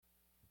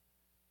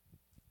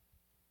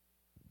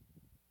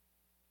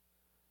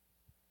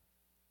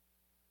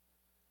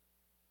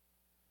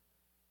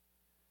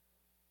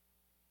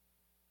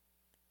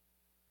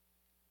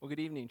Well, good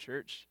evening,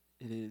 church.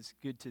 It is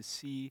good to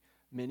see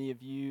many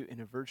of you in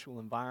a virtual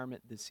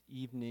environment this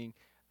evening.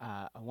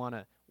 I want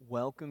to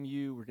welcome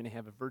you. We're going to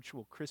have a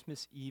virtual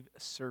Christmas Eve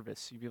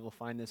service. You'll be able to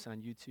find this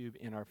on YouTube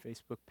and our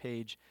Facebook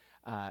page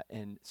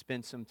and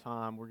spend some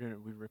time.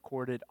 We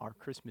recorded our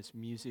Christmas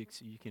music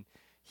so you can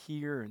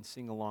hear and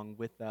sing along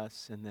with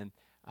us, and then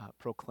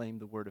proclaim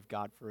the Word of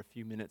God for a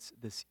few minutes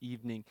this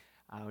evening.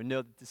 We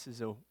know that this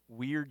is a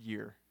weird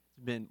year.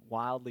 It's been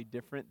wildly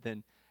different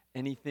than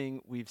anything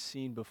we've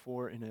seen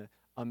before in an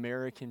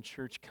American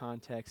church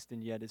context,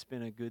 and yet it's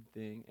been a good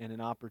thing and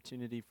an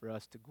opportunity for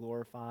us to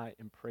glorify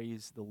and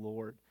praise the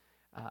Lord.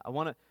 I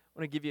want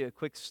to give you a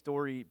quick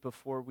story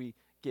before we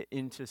get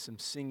into some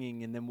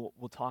singing, and then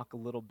we'll talk a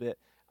little bit.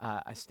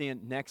 I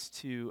stand next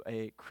to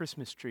a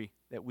Christmas tree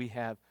that we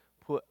have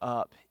put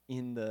up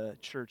in the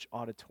church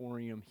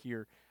auditorium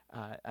here.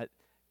 I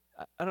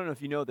don't know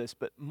if you know this,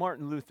 but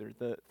Martin Luther,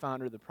 the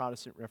founder of the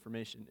Protestant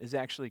Reformation, is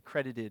actually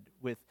credited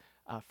with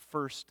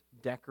first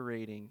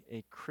decorating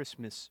a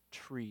Christmas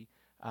tree.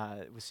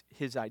 It was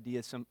his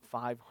idea some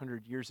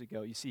 500 years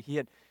ago. You see, he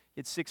had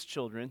 6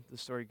 children, the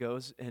story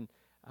goes, and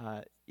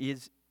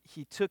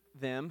he took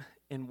them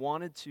and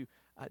wanted to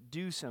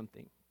do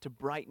something to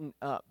brighten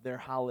up their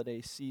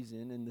holiday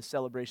season and the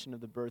celebration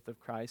of the birth of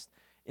Christ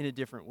in a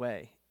different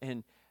way.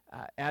 And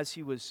as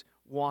he was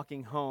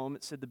walking home,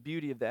 it said the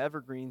beauty of the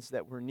evergreens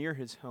that were near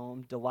his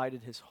home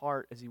delighted his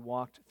heart as he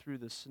walked through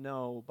the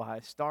snow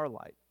by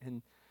starlight.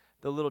 And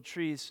the little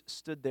trees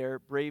stood there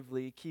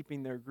bravely,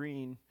 keeping their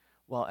green,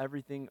 while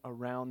everything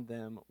around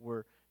them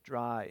were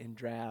dry and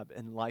drab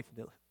and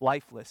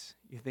lifeless.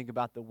 You think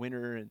about the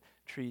winter and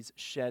trees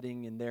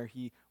shedding, and there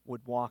he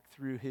would walk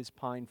through his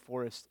pine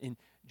forest in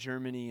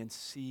Germany and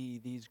see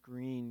these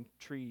green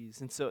trees.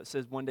 And so it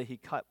says one day he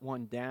cut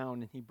one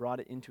down and he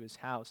brought it into his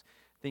house,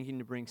 thinking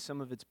to bring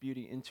some of its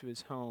beauty into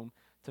his home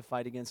to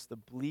fight against the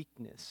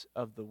bleakness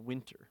of the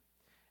winter.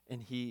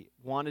 And he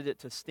wanted it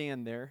to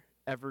stand there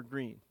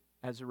evergreen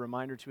as a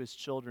reminder to his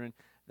children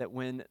that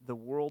when the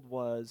world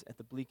was at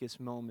the bleakest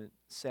moment,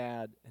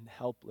 sad and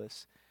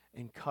helpless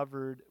and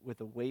covered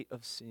with a weight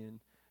of sin,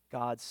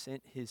 God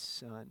sent his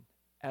Son,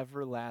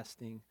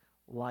 everlasting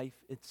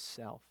life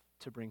itself,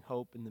 to bring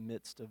hope in the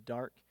midst of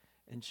dark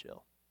and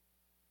chill.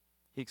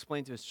 He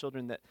explained to his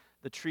children that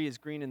the tree is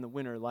green in the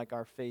winter like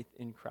our faith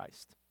in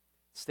Christ.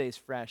 It stays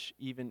fresh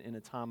even in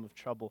a time of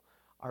trouble.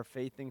 Our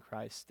faith in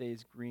Christ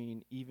stays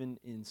green even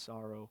in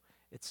sorrow.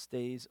 It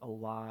stays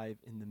alive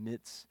in the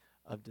midst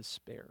of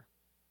despair.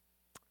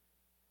 I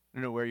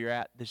don't know where you're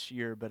at this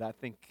year, but I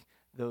think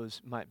those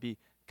might be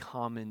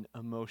common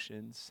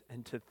emotions.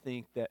 And to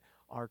think that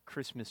our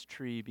Christmas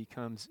tree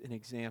becomes an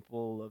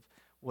example of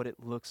what it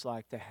looks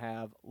like to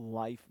have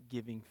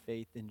life-giving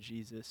faith in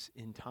Jesus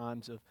in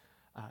times of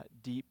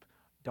deep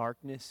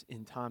darkness,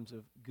 in times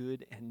of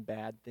good and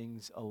bad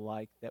things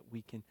alike, that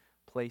we can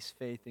place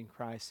faith in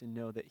Christ and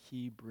know that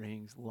he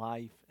brings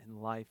life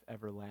and life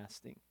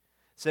everlasting.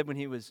 Said when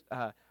he was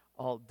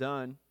all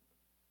done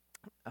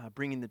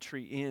bringing the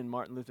tree in,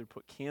 Martin Luther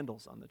put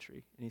candles on the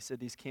tree. And he said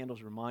these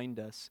candles remind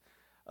us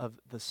of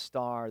the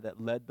star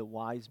that led the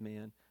wise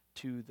man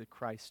to the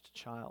Christ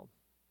child.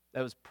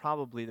 That was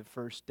probably the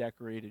first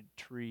decorated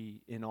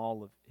tree in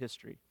all of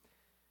history.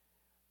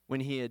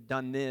 When he had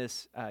done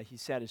this, he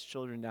sat his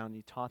children down and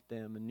he taught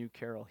them a new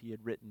carol he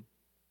had written.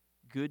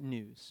 Good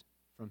news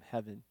from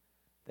heaven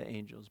the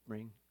angels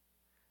bring.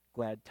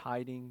 Glad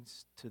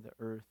tidings to the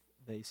earth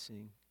they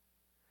sing.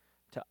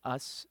 To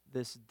us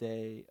this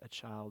day a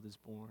child is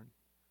born,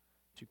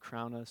 to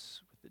crown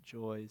us with the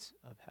joys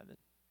of heaven.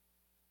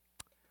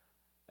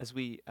 As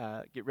we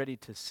get ready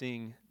to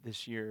sing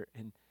this year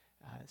and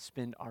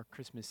spend our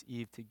Christmas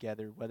Eve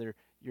together, whether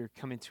you're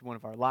coming to one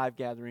of our live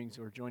gatherings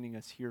or joining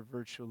us here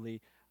virtually,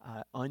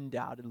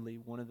 undoubtedly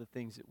one of the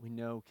things that we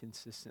know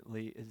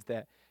consistently is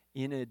that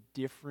in a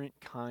different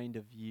kind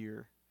of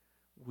year,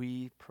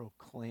 we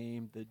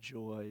proclaim the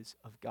joys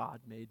of God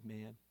made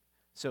man.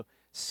 So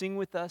sing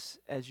with us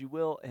as you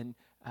will, and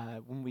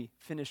when we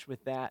finish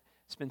with that,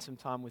 spend some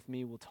time with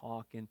me. We'll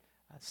talk and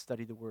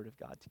study the Word of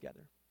God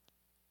together.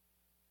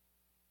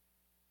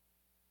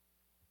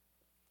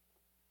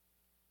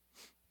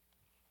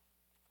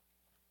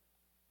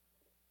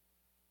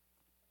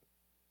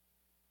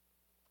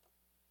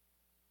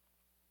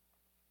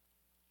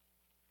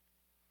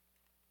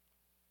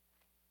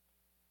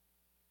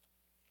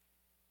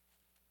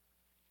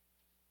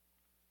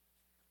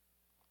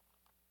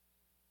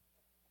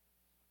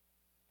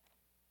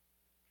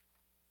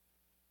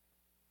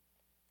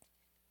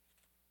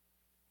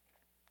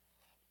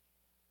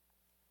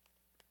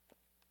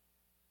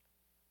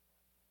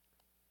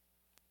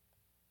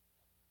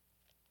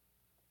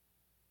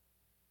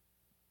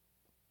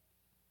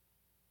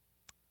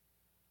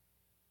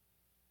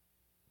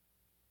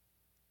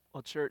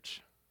 Well,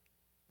 church,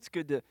 it's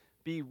good to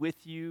be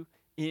with you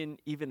in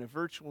even a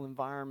virtual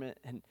environment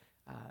and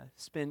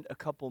spend a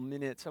couple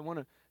minutes. I want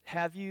to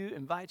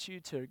invite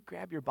you to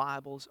grab your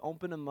Bibles,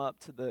 open them up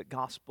to the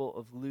Gospel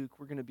of Luke.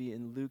 We're going to be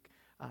in Luke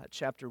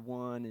chapter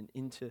 1 and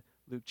into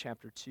Luke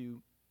chapter 2.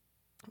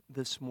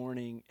 this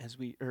morning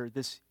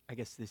this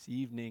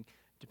evening,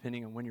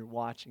 depending on when you're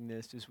watching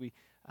this, as we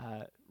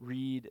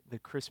read the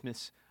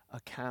Christmas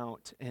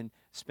account and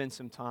spend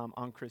some time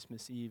on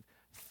Christmas Eve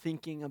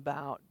thinking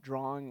about,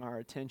 drawing our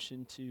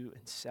attention to,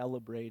 and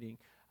celebrating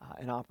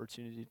an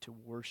opportunity to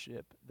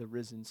worship the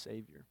risen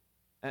Savior.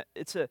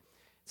 It's an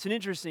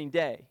interesting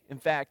day. In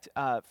fact,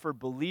 for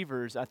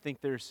believers, I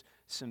think there's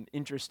some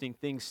interesting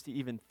things to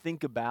even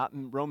think about.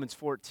 In Romans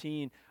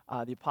 14,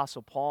 the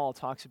Apostle Paul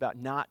talks about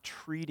not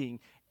treating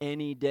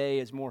any day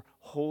as more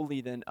holy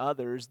than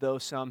others, though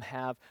some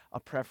have a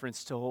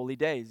preference to holy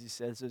days. He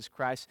says, as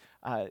Christ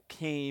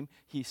came,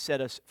 he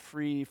set us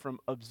free from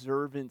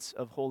observance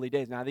of holy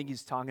days. Now, I think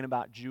he's talking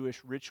about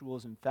Jewish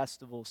rituals and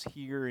festivals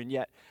here, and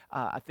yet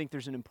I think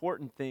there's an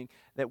important thing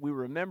that we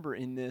remember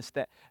in this,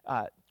 that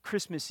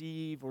Christmas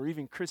Eve or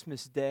even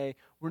Christmas Day,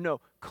 we're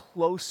no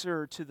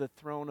closer to the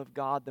throne of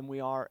God than we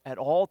are at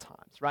all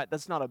times, right?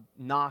 That's not a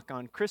knock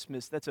on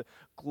Christmas. That's a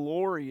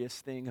glorious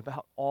thing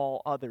about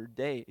all other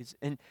days.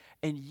 And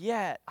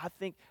yet, I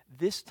think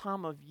this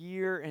time of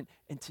year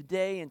and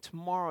today and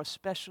tomorrow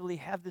especially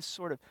have this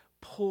sort of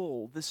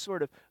pull, this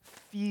sort of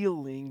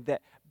feeling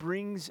that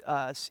brings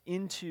us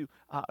into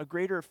a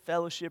greater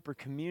fellowship or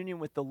communion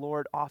with the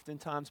Lord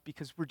oftentimes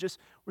because we're just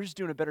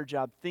doing a better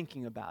job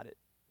thinking about it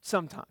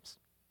sometimes.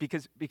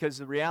 Because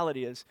the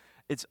reality is,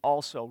 it's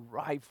also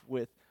rife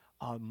with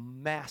a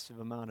massive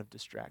amount of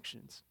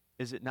distractions,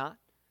 is it not?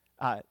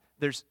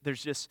 There's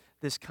just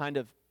this kind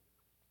of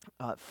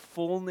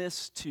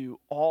fullness to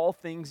all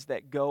things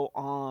that go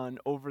on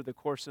over the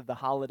course of the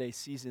holiday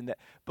season that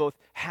both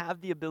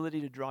have the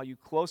ability to draw you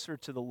closer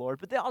to the Lord,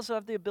 but they also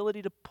have the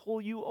ability to pull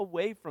you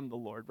away from the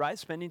Lord, right?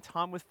 Spending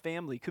time with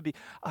family could be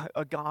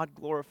a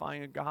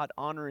God-glorifying, a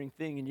God-honoring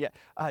thing, and yet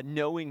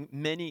knowing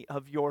many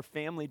of your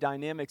family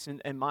dynamics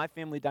and my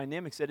family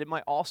dynamics, that it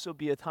might also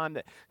be a time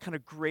that kind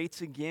of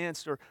grates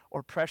against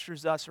or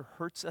pressures us or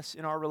hurts us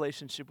in our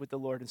relationship with the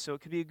Lord. And so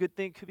it could be a good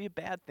thing, it could be a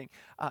bad thing.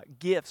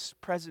 Gifts,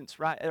 presents,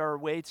 right, are a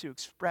way to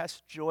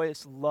express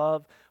joyous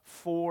love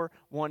for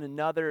one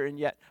another, and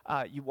yet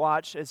you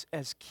watch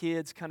as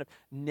kids kind of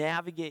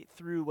navigate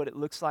through what it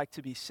looks like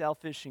to be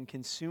selfish and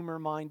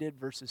consumer-minded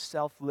versus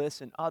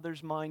selfless and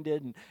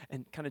others-minded,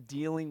 and kind of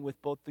dealing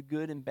with both the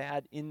good and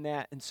bad in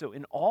that. And so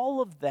in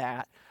all of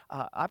that,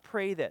 I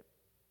pray that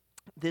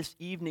this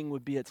evening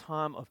would be a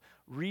time of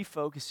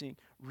refocusing,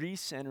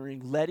 recentering,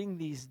 letting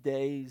these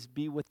days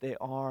be what they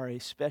are, a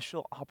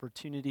special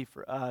opportunity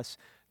for us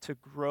to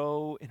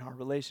grow in our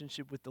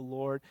relationship with the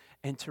Lord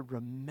and to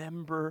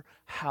remember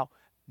how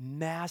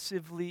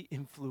massively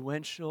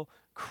influential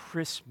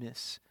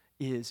Christmas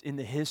is in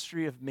the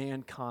history of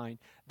mankind,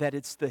 that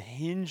it's the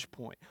hinge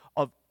point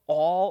of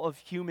all of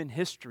human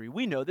history.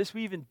 We know this.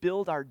 We even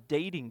build our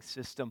dating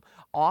system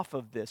off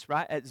of this,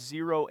 right? At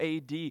 0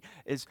 AD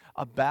is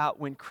about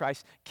when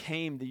Christ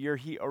came, the year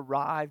he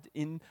arrived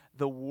in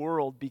the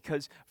world,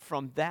 because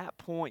from that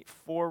point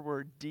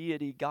forward,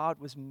 deity, God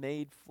was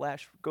made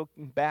flesh.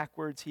 Going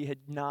backwards, he had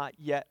not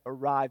yet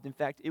arrived. In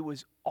fact, it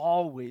was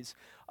always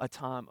a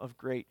time of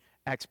great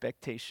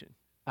expectation.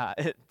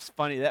 It's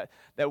funny,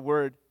 that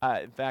word,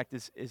 in fact,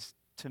 is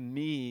to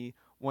me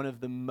one of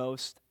the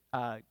most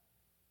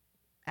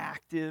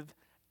active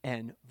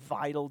and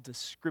vital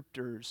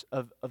descriptors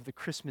of the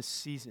Christmas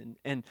season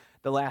and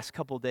the last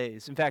couple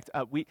days. In fact,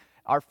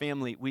 our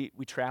family,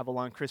 we travel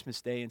on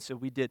Christmas Day, and so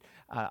we did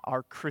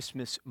our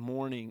Christmas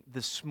morning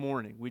this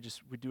morning. We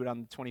do it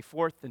on the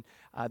 24th, and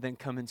then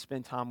come and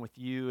spend time with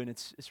you, and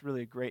it's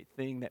really a great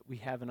thing that we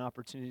have an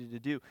opportunity to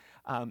do.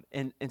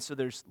 And so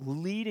there's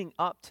leading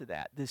up to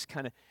that, this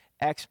kind of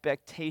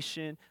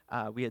expectation.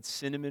 We had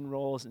cinnamon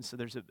rolls, and so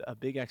there's a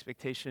big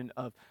expectation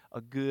of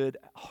a good,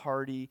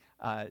 hearty,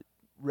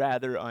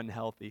 rather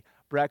unhealthy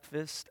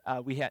breakfast.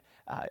 We had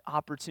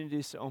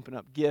opportunities to open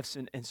up gifts,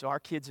 and so our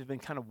kids have been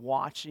kind of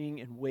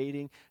watching and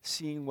waiting,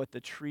 seeing what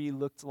the tree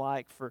looked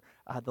like for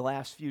the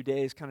last few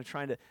days, kind of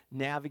trying to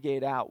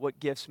navigate out what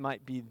gifts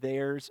might be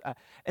theirs.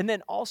 And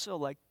then also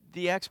like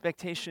the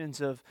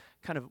expectations of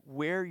kind of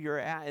where you're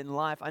at in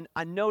life.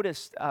 I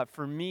noticed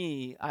for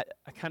me, I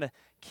kind of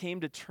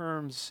came to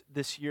terms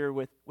this year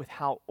with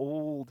how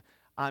old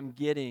I'm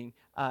getting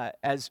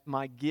as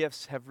my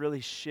gifts have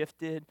really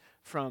shifted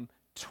from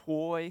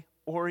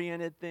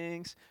toy-oriented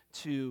things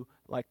to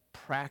like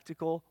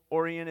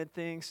practical-oriented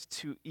things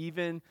to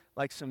even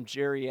like some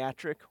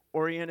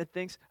geriatric-oriented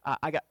things.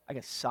 I got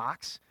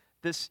socks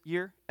this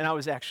year, and I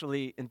was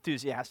actually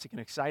enthusiastic and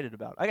excited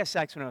about it. I got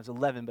socks when I was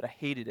 11, but I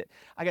hated it.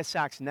 I got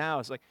socks now. I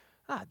was like,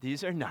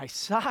 these are nice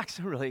socks.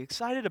 I'm really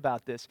excited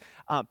about this.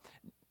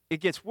 It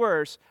gets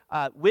worse.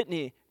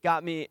 Whitney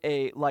got me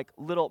a like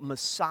little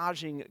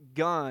massaging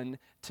gun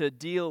to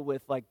deal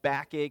with like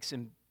backaches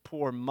and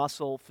poor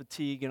muscle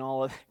fatigue and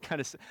all of that kind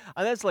of stuff.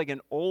 That's like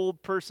an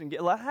old person. You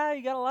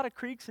got a lot of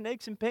creaks and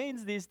aches and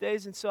pains these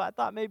days, and so I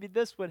thought maybe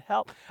this would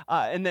help.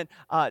 And then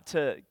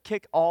to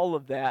kick all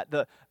of that,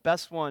 the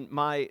best one,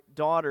 my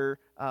daughter,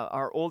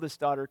 our oldest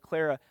daughter,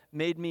 Clara,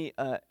 made me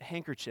a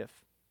handkerchief.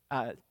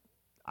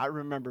 I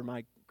remember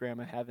my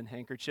grandma having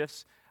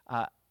handkerchiefs.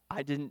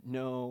 I didn't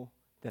know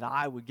that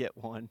I would get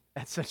one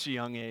at such a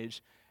young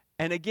age.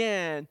 And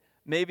again,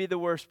 maybe the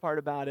worst part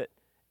about it,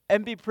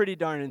 and be pretty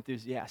darn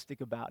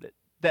enthusiastic about it.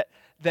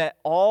 That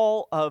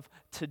all of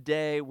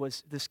today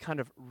was this kind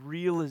of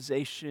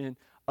realization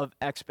of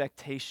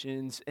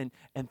expectations and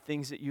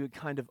things that you had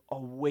kind of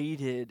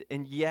awaited.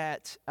 And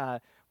yet,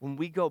 when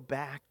we go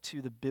back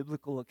to the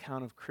biblical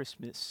account of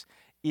Christmas,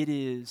 it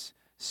is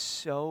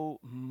so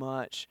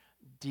much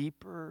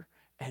deeper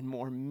and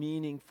more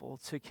meaningful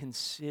to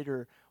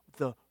consider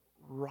the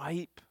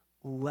ripe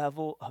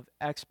level of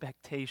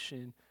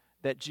expectation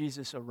that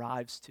Jesus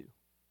arrives to.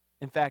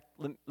 In fact,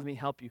 let me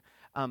help you.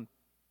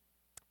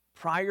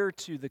 Prior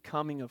to the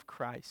coming of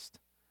Christ,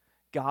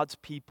 God's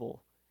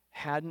people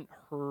hadn't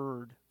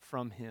heard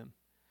from him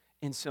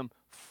in some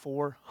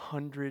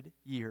 400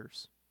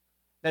 years.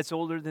 That's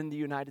older than the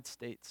United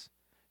States.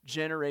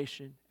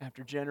 Generation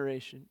after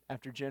generation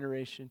after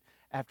generation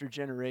after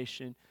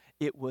generation,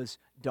 it was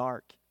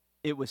dark.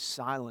 It was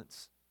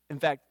silence. In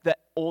fact, the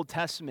Old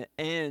Testament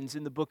ends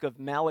in the book of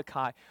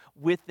Malachi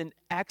with an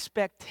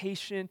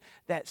expectation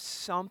that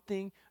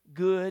something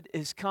good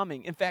is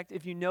coming. In fact,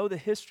 if you know the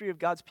history of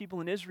God's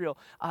people in Israel,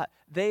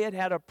 they had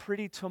had a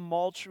pretty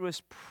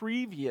tumultuous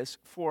previous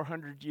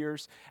 400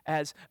 years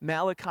as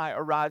Malachi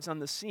arrives on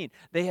the scene.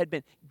 They had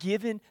been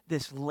given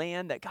this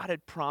land that God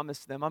had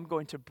promised them. I'm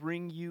going to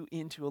bring you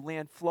into a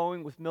land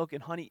flowing with milk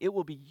and honey. It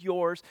will be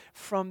yours.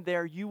 From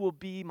there, you will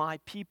be my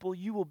people.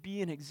 You will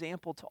be an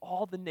example to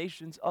all the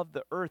nations of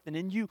the earth. And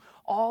in you,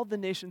 all the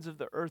nations of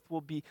the earth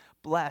will be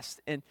blessed.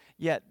 And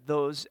yet,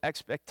 those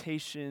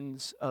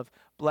expectations of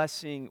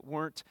blessing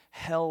weren't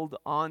held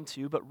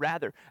onto, but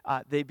rather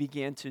they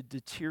began to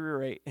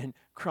deteriorate and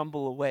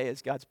crumble away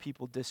as God's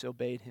people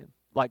disobeyed him.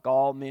 Like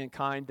all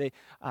mankind, they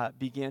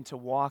began to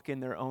walk in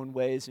their own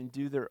ways and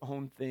do their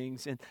own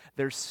things, and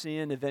their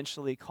sin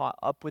eventually caught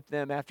up with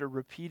them after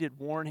repeated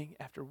warning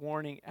after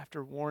warning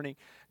after warning.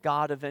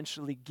 God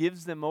eventually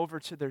gives them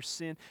over to their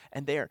sin,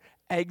 and they are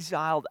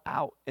exiled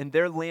out, and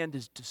their land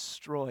is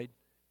destroyed.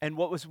 And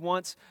what was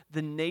once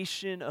the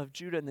nation of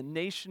Judah and the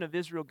nation of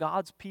Israel,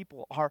 God's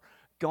people, are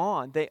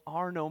gone. They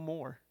are no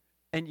more.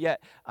 And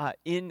yet,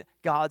 in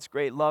God's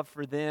great love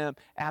for them,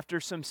 after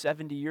some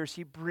 70 years,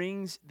 he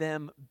brings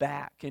them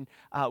back. And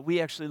we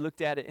actually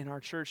looked at it in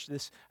our church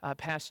this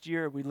past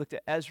year. We looked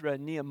at Ezra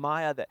and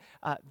Nehemiah, that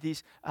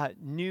these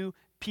new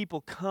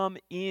people come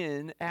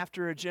in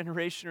after a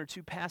generation or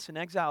two pass in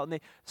exile, and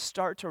they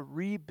start to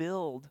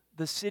rebuild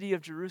the city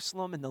of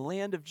Jerusalem and the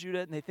land of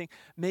Judah, and they think,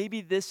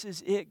 maybe this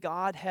is it.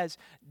 God has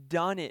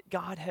done it.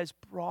 God has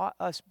brought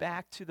us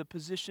back to the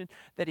position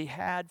that he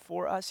had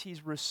for us.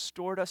 He's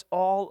restored us.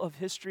 All of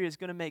history is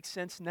going to make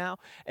sense now.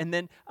 And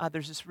then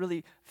there's this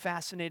really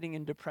fascinating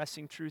and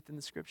depressing truth in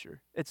the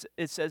scripture.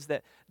 It says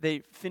that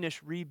they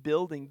finish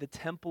rebuilding the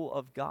temple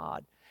of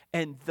God.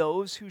 And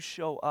those who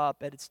show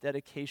up at its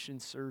dedication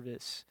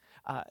service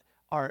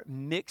are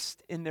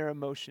mixed in their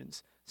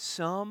emotions.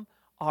 Some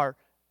are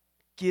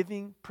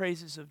giving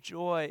praises of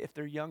joy if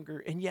they're younger,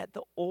 and yet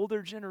the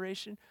older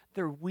generation,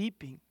 they're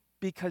weeping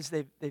because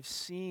they've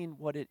seen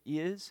what it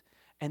is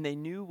and they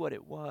knew what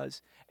it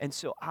was. And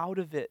so out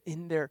of it,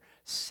 in their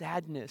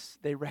sadness,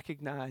 they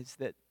recognize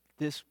that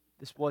this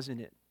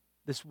wasn't it.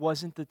 This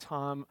wasn't the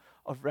time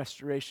of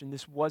restoration.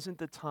 This wasn't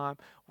the time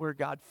where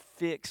God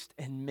fixed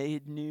and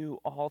made new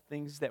all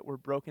things that were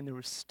broken. There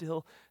was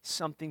still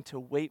something to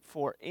wait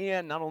for.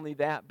 And not only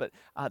that, but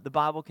the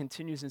Bible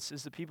continues and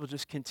says the people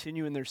just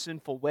continue in their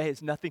sinful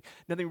ways. Nothing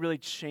really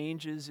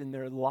changes in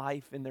their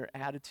life, in their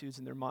attitudes,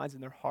 in their minds, in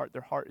their heart.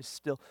 Their heart is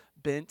still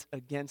bent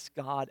against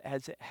God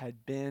as it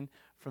had been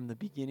from the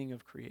beginning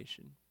of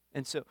creation.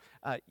 And so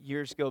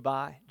years go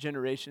by,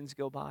 generations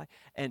go by,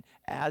 and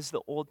as the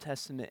Old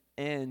Testament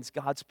ends,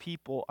 God's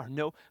people are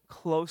no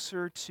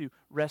closer to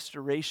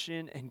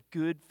restoration and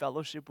good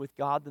fellowship with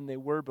God than they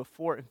were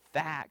before. In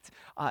fact,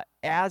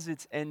 as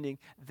it's ending,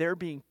 they're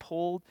being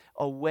pulled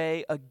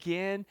away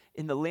again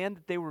in the land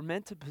that they were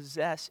meant to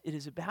possess. It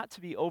is about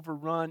to be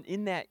overrun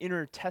in that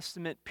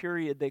intertestament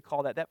period, they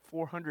call that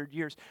 400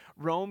 years.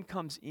 Rome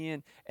comes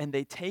in and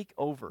they take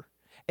over.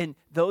 And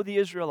though the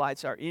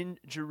Israelites are in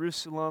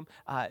Jerusalem,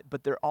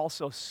 but they're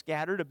also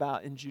scattered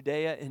about in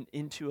Judea and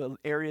into an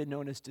area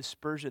known as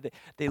Dispersia,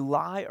 they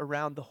lie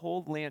around the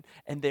whole land,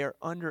 and they are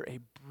under a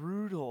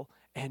brutal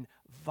and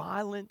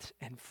violent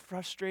and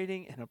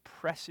frustrating and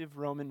oppressive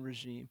Roman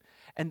regime.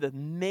 And the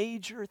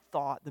major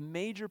thought, the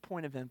major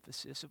point of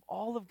emphasis of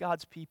all of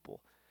God's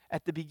people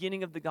at the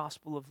beginning of the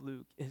Gospel of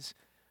Luke is,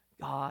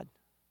 God,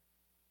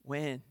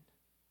 when?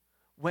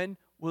 When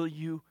will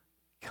you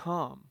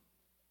come?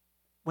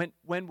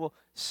 When will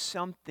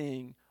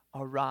something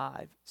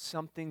arrive,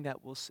 something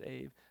that will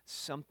save,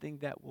 something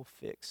that will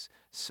fix,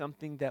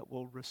 something that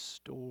will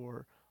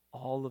restore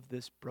all of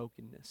this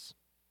brokenness?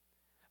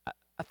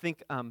 I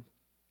think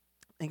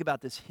about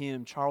this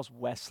hymn Charles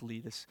Wesley,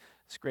 this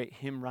great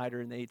hymn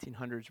writer in the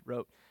 1800s,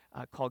 wrote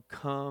called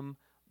 "Come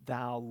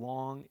Thou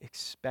Long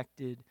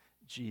Expected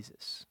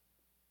Jesus."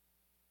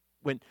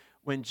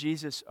 When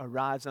Jesus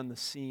arrives on the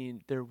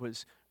scene, there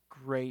was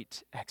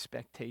great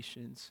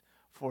expectations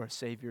for a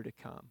Savior to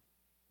come.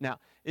 Now,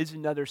 it's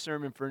another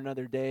sermon for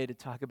another day to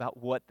talk about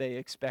what they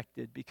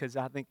expected, because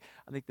I think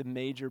the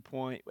major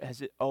point,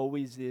 as it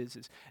always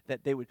is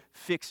that they would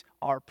fix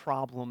our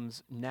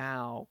problems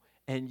now,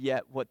 and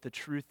yet what the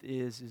truth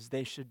is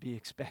they should be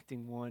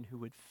expecting one who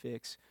would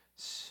fix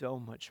so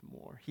much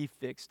more. He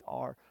fixed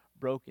our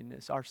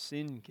brokenness, our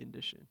sin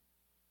condition.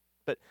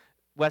 But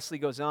Wesley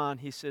goes on,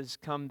 he says,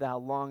 "Come thou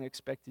long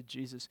expected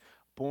Jesus,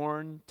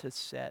 born to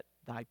set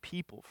thy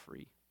people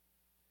free.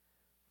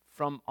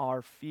 From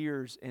our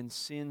fears and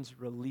sins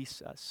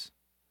release us.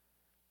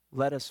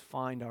 Let us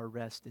find our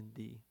rest in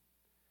thee.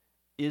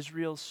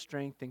 Israel's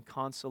strength and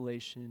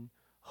consolation,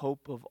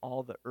 hope of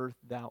all the earth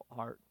thou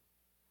art.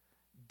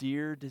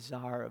 Dear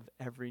desire of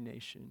every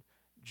nation,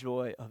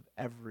 joy of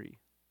every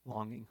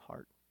longing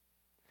heart."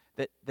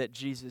 That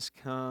Jesus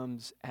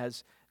comes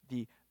as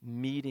the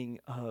meeting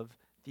of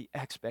the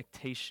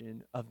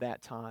expectation of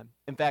that time.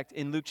 In fact,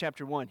 in Luke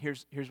chapter 1,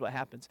 here's what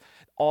happens.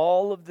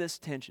 All of this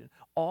tension,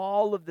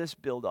 all of this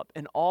buildup,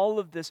 and all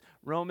of this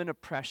Roman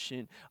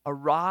oppression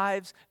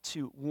arrives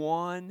to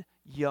one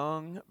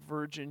young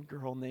virgin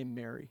girl named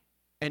Mary.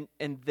 And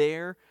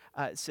there,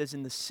 it says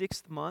in the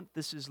 6th month,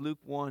 this is Luke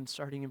 1,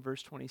 starting in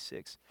verse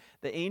 26,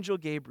 the angel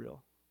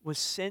Gabriel was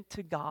sent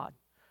to God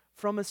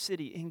from a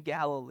city in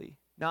Galilee,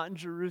 not in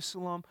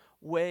Jerusalem,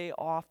 way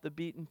off the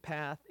beaten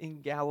path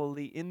in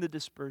Galilee, in the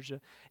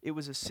dispersia. It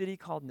was a city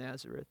called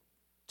Nazareth,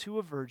 to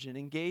a virgin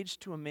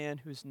engaged to a man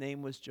whose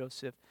name was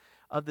Joseph,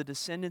 of the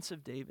descendants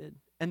of David.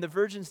 And the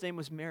virgin's name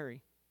was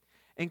Mary.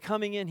 And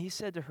coming in, he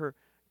said to her,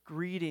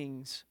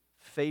 "Greetings,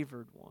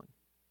 favored one.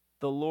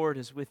 The Lord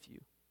is with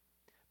you."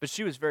 But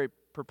she was very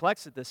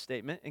perplexed at this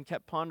statement and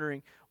kept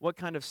pondering what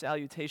kind of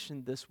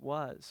salutation this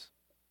was.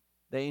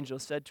 The angel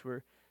said to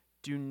her,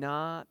 "Do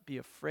not be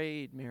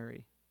afraid,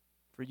 Mary,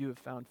 for you have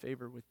found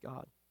favor with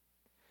God.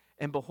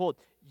 And behold,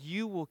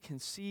 you will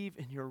conceive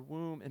in your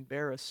womb and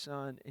bear a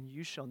son, and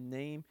you shall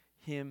name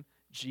him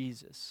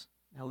Jesus."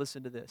 Now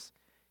listen to this.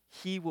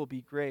 "He will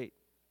be great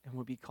and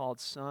will be called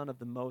Son of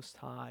the Most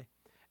High.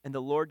 And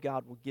the Lord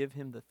God will give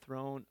him the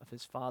throne of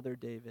his father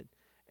David,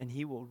 and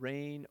he will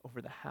reign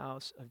over the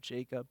house of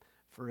Jacob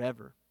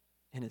forever,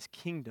 and his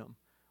kingdom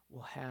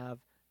will have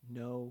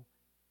no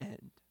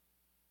end."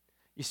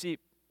 You see,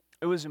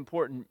 it was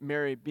important,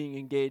 Mary being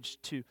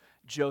engaged to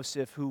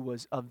Joseph, who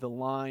was of the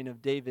line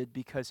of David,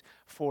 because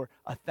for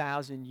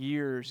 1,000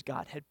 years,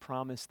 God had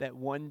promised that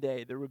one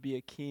day there would be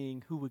a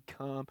king who would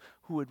come,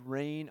 who would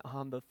reign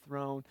on the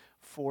throne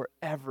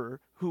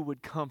forever, who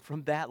would come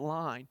from that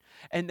line.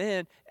 And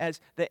then, as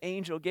the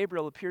angel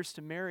Gabriel appears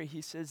to Mary,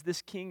 he says,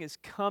 this king is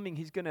coming.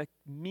 He's going to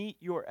meet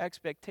your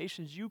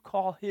expectations. You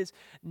call his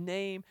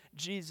name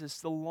Jesus.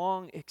 The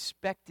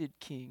long-expected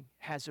king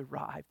has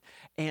arrived.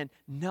 And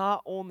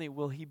not only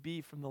will he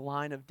be from the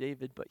line of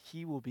David, but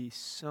he will be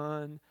Son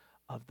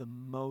of the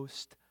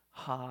Most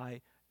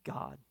High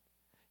God.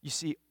 You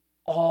see,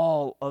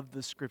 all of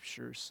the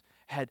scriptures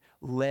had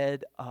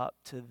led up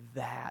to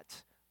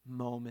that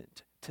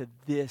moment, to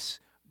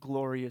this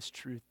glorious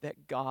truth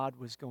that God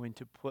was going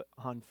to put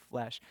on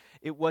flesh.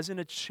 It wasn't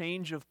a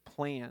change of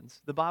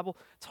plans. The Bible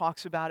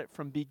talks about it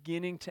from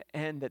beginning to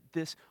end, that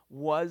this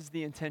was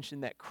the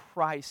intention, that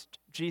Christ,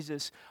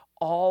 Jesus,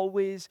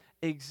 always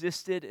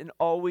existed and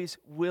always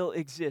will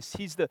exist.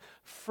 He's the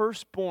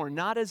firstborn,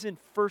 not as in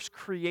first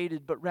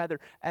created, but rather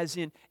as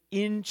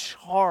in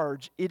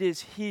charge. It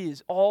is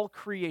his, all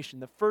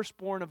creation, the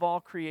firstborn of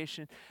all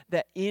creation,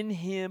 that in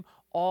him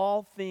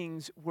all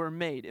things were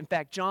made. In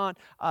fact, John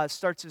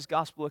starts his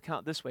gospel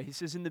account this way. He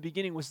says, "In the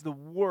beginning was the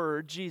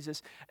Word,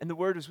 Jesus, and the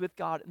Word was with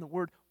God, and the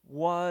Word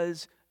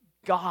was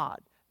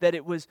God." That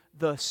it was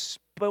the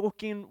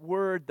spoken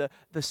word,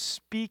 the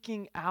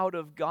speaking out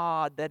of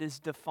God that is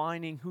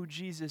defining who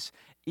Jesus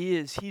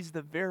is. He's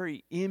the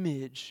very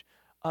image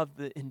of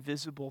the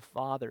invisible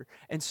Father.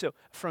 And so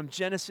from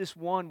Genesis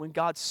 1, when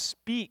God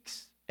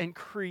speaks and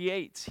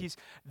creates, he's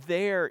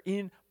there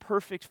in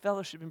perfect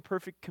fellowship, in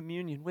perfect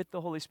communion with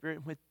the Holy Spirit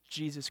and with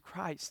Jesus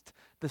Christ,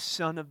 the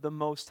Son of the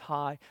Most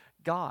High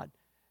God.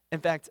 In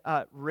fact,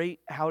 right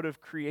out of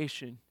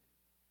creation,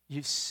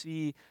 you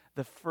see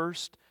the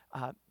first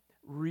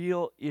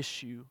real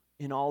issue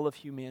in all of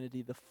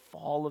humanity, the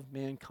fall of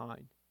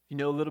mankind. If you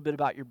know a little bit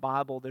about your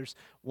Bible, there's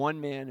one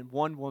man and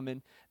one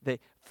woman. They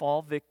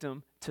fall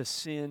victim to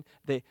sin.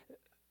 They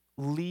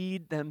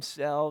lead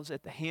themselves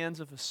at the hands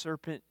of a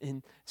serpent,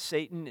 in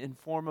Satan in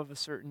form of a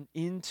serpent,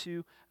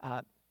 into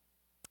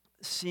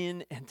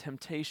sin and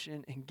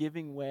temptation, and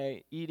giving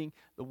way, eating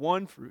the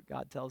one fruit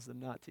God tells them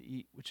not to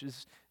eat, which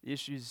is the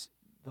issues,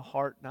 the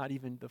heart, not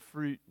even the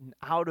fruit. And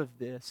out of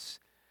this,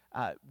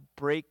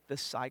 break the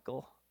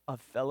cycle of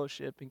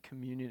fellowship and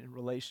communion and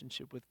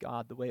relationship with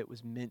God the way it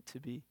was meant to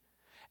be.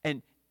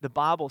 And the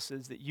Bible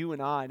says that you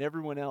and I and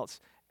everyone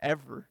else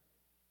ever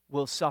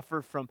will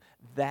suffer from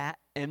that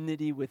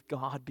enmity with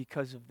God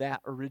because of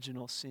that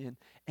original sin.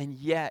 And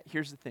yet,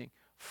 here's the thing,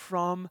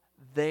 from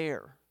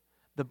there,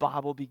 the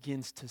Bible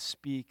begins to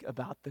speak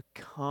about the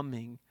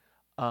coming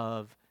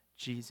of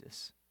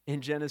Jesus.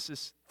 In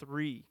Genesis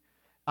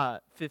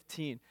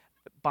 3:15,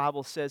 the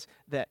Bible says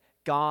that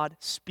God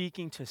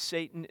speaking to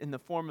Satan in the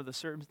form of the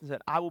serpent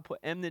said, I will put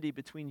enmity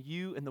between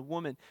you and the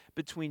woman,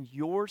 between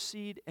your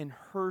seed and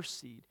her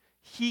seed.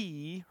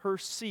 He, her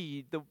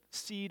seed, the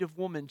seed of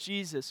woman,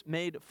 Jesus,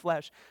 made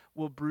flesh,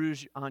 will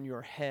bruise on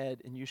your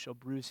head, and you shall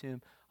bruise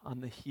him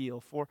on the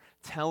heel.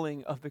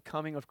 Foretelling of the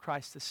coming of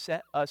Christ to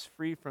set us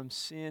free from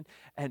sin,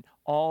 and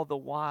all the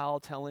while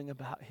telling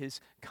about his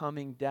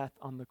coming death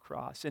on the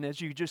cross. And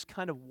as you just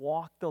kind of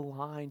walk the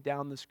line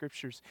down the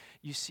scriptures,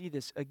 you see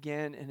this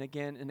again and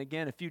again and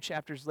again. A few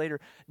chapters later,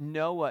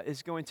 Noah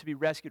is going to be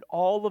rescued.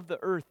 All of the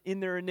earth in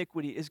their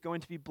iniquity is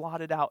going to be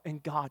blotted out,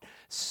 and God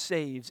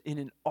saves in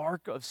an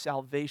ark of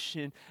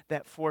salvation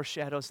that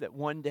foreshadows that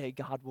one day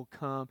God will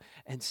come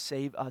and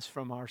save us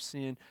from our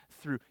sin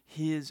through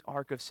his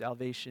ark of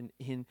salvation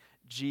in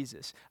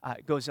Jesus.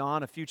 It goes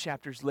on a few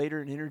chapters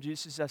later and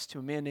introduces us to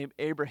a man named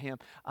Abraham.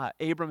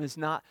 Abram is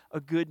not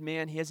a good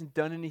man. He hasn't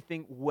done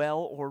anything well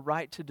or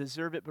right to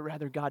deserve it, but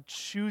rather God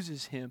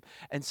chooses him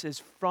and says,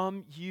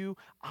 from you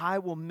I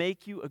will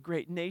make you a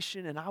great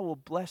nation, and I will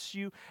bless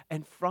you,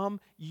 and from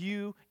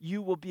you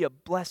you will be a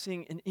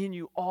blessing, and in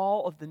you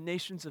all of the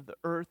nations of the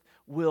earth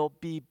will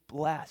be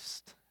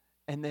blessed.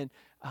 And then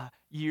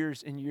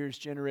years and years,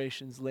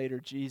 generations later,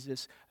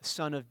 Jesus,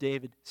 son of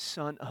David,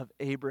 son of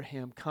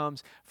Abraham,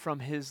 comes from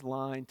his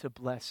line to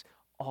bless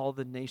all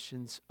the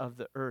nations of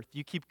the earth.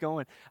 You keep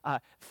going,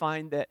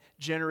 find that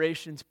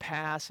generations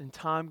pass and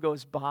time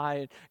goes by,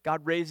 and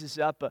God raises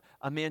up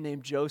a man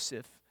named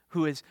Joseph,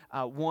 who is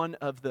one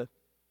of the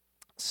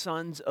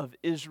sons of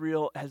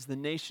Israel as the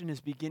nation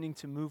is beginning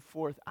to move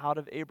forth out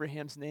of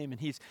Abraham's name.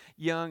 And he's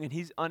young and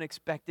he's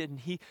unexpected, and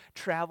he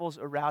travels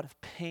a route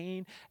of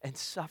pain and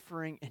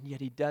suffering, and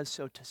yet he does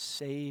so to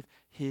save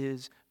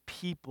his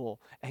people.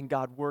 And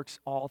God works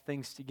all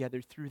things together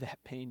through that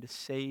pain to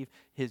save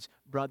his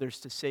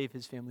brothers, to save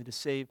his family, to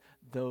save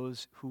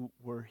those who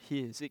were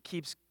his. It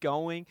keeps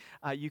going.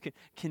 You can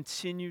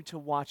continue to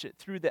watch it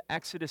through the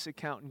Exodus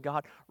account, and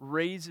God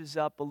raises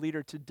up a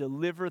leader to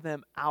deliver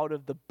them out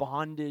of the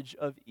bondage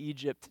of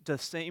Egypt, the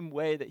same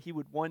way that he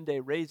would one day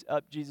raise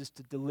up Jesus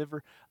to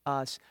deliver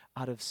us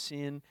out of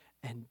sin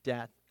and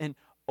death. And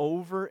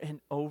over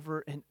and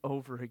over and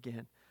over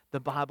again, the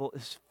Bible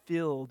is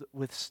filled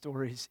with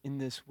stories in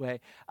this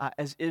way.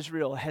 As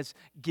Israel has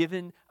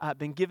been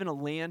given a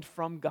land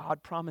from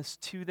God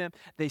promised to them,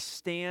 they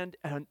stand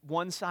on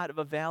one side of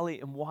a valley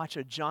and watch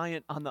a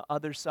giant on the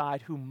other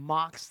side who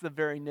mocks the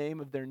very name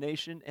of their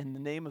nation and the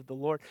name of the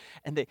Lord,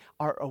 and they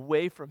are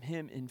away from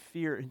him in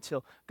fear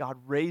until God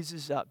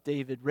raises up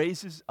David,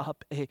 raises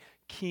up a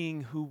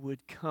king who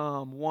would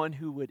come, one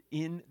who would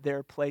in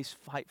their place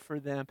fight for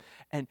them,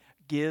 and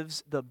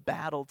gives the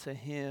battle to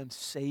him,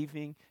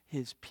 saving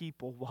his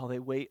people while they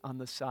wait on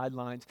the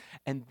sidelines.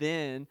 And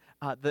then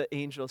the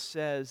angel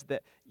says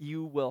that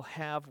you will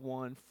have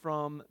one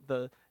from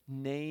the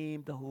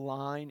name, the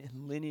line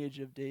and lineage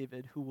of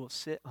David, who will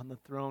sit on the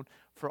throne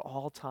for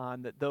all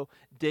time. That though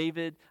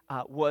David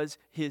was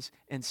his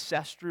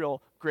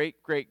ancestral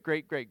great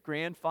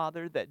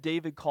grandfather, that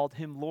David called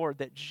him Lord,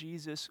 that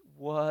Jesus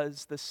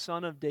was the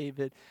son of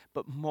David,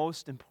 but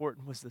most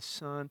important was the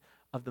son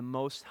of the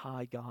Most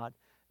High God.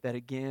 That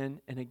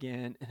again and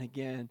again and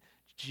again,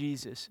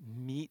 Jesus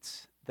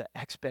meets the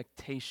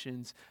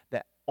expectations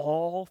that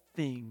all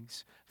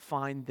things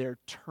find their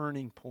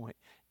turning point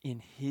in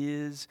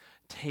his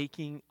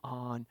taking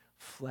on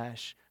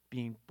flesh,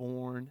 being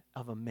born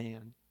of a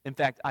man. In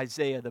fact,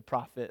 Isaiah the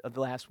prophet, of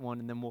the last one,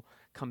 and then we'll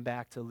come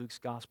back to Luke's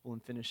gospel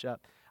and finish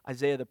up.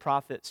 Isaiah the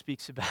prophet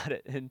speaks about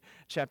it in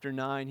chapter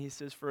 9. He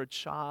says, for a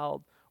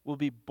child will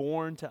be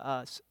born to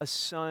us, a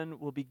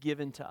son will be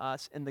given to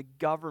us, and the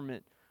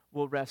government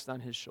will rest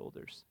on his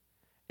shoulders.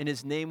 And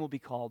his name will be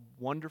called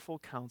Wonderful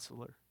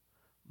Counselor,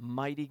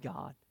 Mighty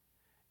God,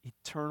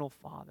 Eternal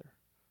Father,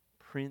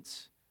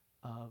 Prince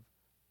of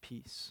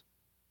Peace.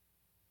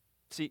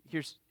 See,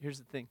 here's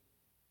the thing.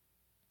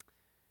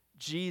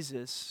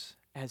 Jesus,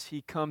 as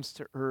he comes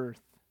to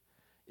earth,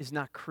 is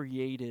not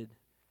created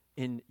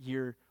in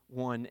year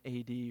 1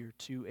 AD or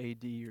 2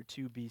 AD or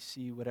 2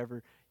 BC,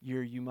 whatever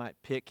year you might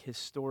pick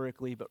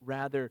historically, but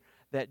rather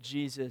that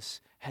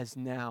Jesus has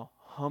now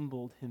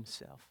humbled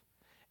himself,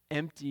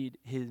 emptied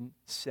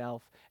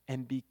himself,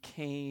 and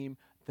became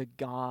the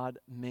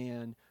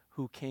God-man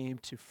who came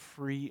to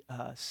free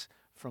us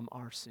from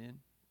our sin,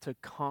 to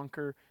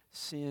conquer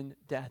sin,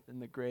 death, and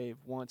the grave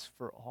once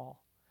for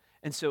all.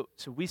 And so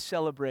we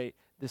celebrate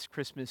this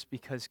Christmas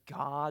because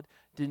God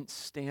didn't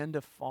stand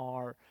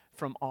afar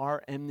from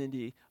our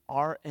enmity,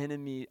 our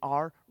enemy,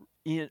 our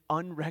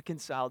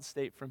unreconciled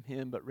state from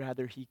him, but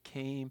rather he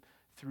came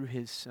through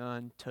his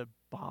Son to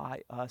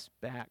buy us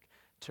back,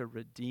 to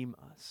redeem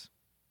us.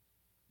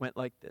 Went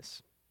like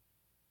this.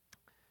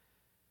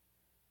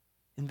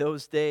 In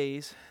those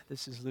days,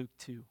 this is Luke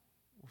 2,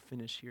 we'll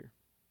finish here.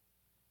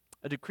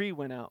 A decree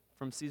went out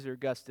from Caesar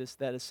Augustus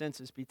that a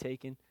census be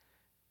taken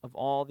of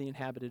all the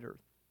inhabited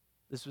earth.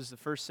 This was the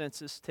first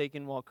census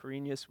taken while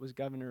Quirinius was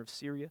governor of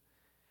Syria,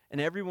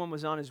 and everyone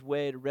was on his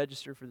way to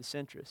register for the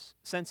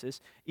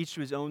census, each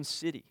to his own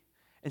city.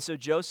 And so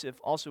Joseph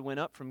also went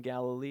up from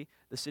Galilee,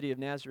 the city of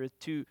Nazareth,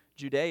 to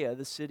Judea,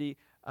 the city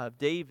of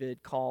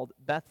David, called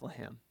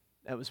Bethlehem.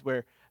 That was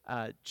where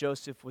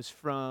Joseph was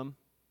from.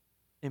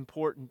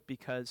 Important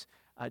because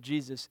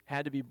Jesus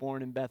had to be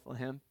born in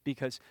Bethlehem,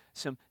 because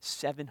some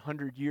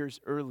 700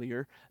 years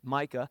earlier,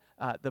 Micah,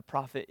 the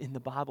prophet in the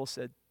Bible,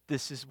 said,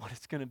 this is what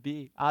it's going to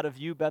be. Out of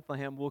you,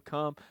 Bethlehem, will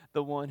come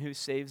the one who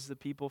saves the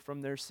people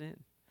from their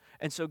sin.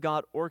 And so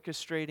God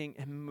orchestrating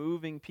and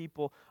moving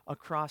people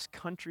across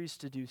countries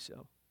to do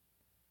so.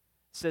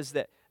 Says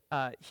that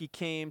he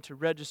came to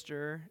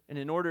register, and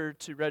in order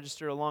to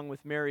register along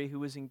with Mary, who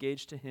was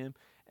engaged to him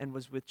and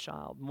was with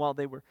child. And while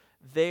they were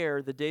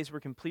there, the days were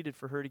completed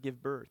for her to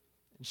give birth.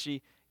 And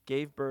she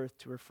gave birth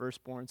to her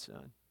firstborn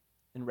son,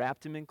 and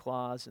wrapped him in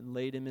cloths and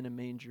laid him in a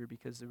manger,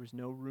 because there was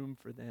no room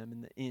for them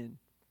in the inn.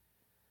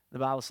 The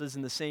Bible says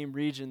in the same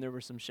region there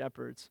were some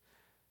shepherds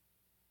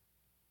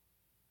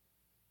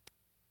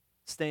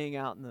staying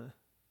out in the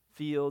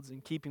fields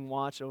and keeping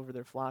watch over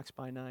their flocks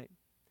by night.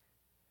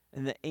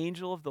 And the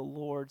angel of the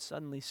Lord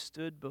suddenly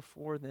stood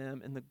before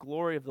them, and the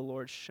glory of the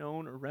Lord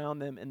shone around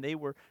them, and they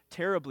were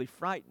terribly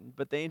frightened.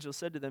 But the angel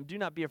said to them, do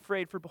not be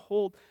afraid, for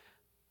behold,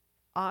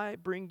 I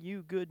bring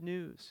you good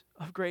news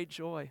of great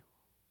joy,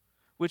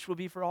 which will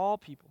be for all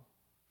people.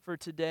 For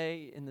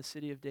today in the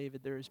city of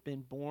David there has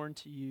been born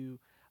to you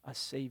a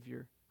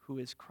Savior, who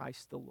is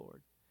Christ the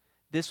Lord.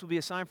 This will be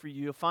a sign for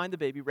you. You'll find the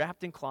baby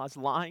wrapped in cloths,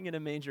 lying in a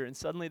manger. And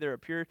suddenly there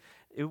appeared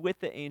with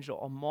the angel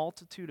a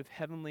multitude of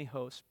heavenly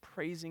hosts,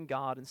 praising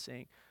God and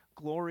saying,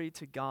 glory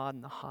to God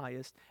in the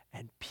highest,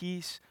 and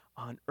peace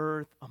on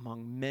earth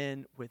among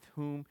men with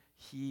whom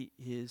he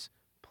is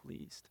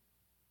pleased.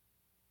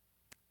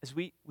 As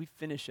we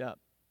finish up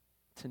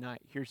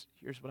tonight, here's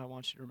what I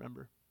want you to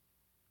remember.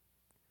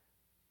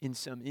 In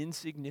some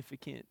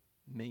insignificant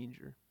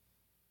manger,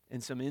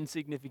 in some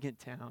insignificant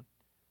town,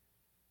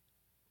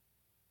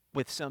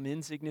 with some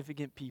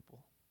insignificant people,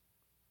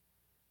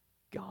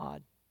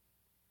 God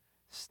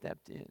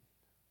stepped in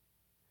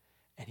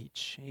and he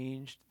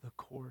changed the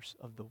course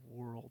of the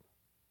world,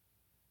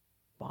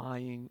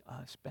 buying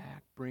us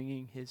back,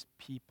 bringing his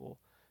people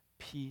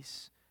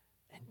peace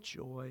and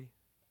joy,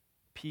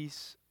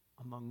 peace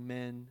among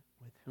men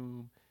with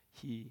whom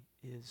he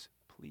is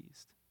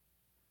pleased.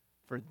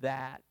 For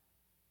that,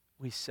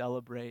 we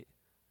celebrate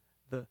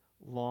the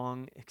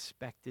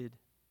long-expected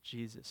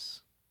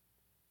Jesus.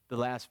 The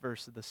last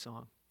verse of the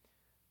song.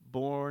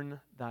 Born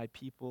thy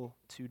people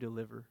to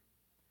deliver.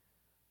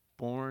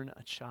 Born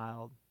a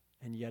child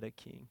and yet a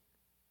king.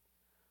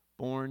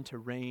 Born to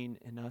reign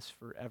in us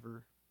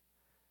forever.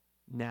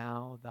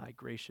 Now thy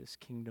gracious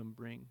kingdom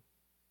bring.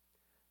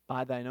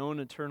 By thine own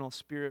eternal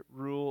spirit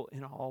rule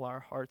in all our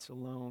hearts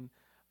alone.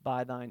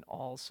 By thine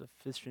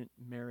all-sufficient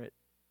merit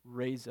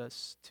raise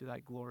us to thy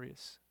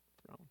glorious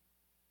throne.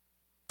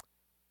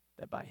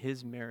 That by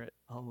his merit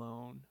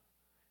alone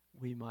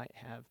we might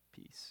have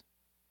peace.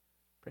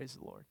 Praise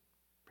the Lord.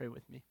 Pray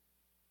with me.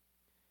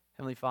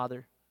 Heavenly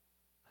Father,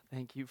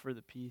 thank you for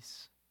the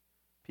peace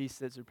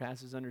that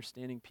surpasses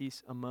understanding,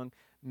 peace among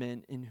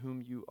men in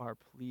whom you are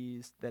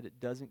pleased, that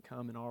it doesn't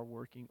come in our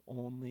working,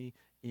 only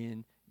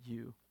in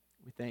you.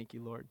 We thank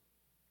you, Lord.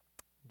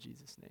 In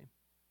Jesus' name,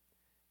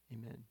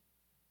 amen.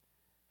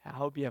 I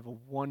hope you have a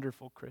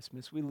wonderful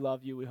Christmas. We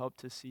love you. We hope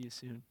to see you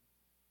soon.